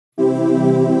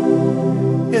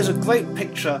Here's a great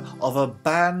picture of a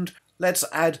band. Let's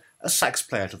add a sax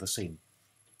player to the scene.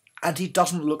 And he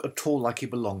doesn't look at all like he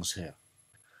belongs here.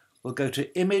 We'll go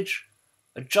to Image,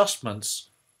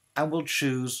 Adjustments, and we'll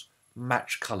choose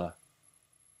Match Color.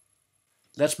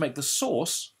 Let's make the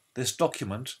source this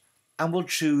document, and we'll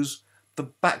choose the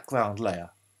background layer.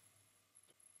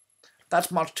 That's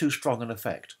much too strong an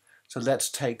effect. So let's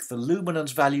take the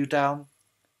luminance value down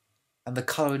and the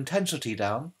color intensity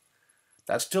down.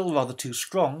 That's still rather too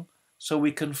strong, so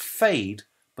we can fade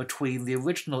between the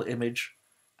original image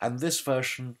and this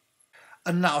version,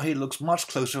 and now he looks much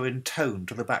closer in tone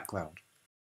to the background.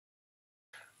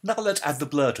 Now let's add the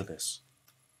blur to this.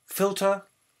 Filter,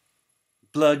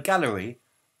 Blur Gallery,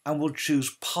 and we'll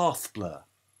choose Path Blur.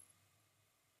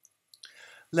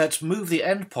 Let's move the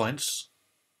endpoints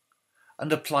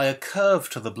and apply a curve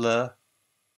to the blur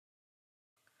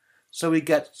so we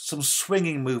get some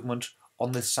swinging movement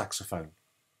on this saxophone.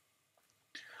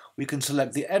 We can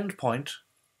select the endpoint,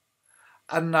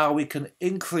 and now we can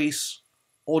increase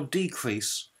or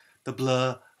decrease the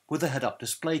blur with the head-up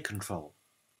display control.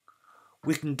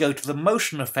 We can go to the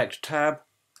Motion Effect tab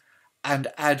and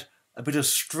add a bit of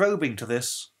strobing to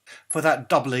this for that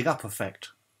doubling up effect.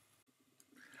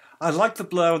 I like the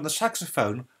blur on the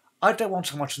saxophone. I don't want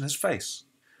so much in his face.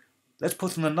 Let's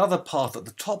put in another path at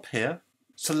the top here,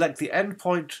 select the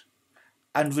endpoint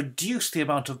and reduce the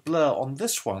amount of blur on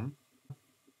this one,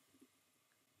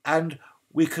 and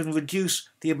we can reduce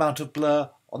the amount of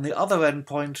blur on the other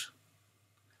endpoint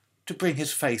to bring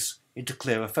his face into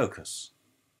clearer focus.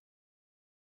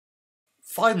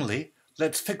 Finally,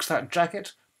 let's fix that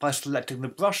jacket by selecting the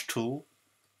brush tool,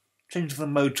 changing the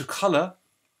mode to color.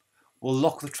 We'll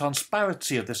lock the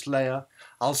transparency of this layer.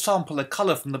 I'll sample a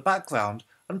color from the background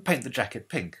and paint the jacket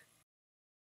pink.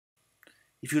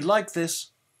 If you like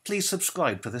this, please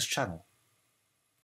subscribe to this channel.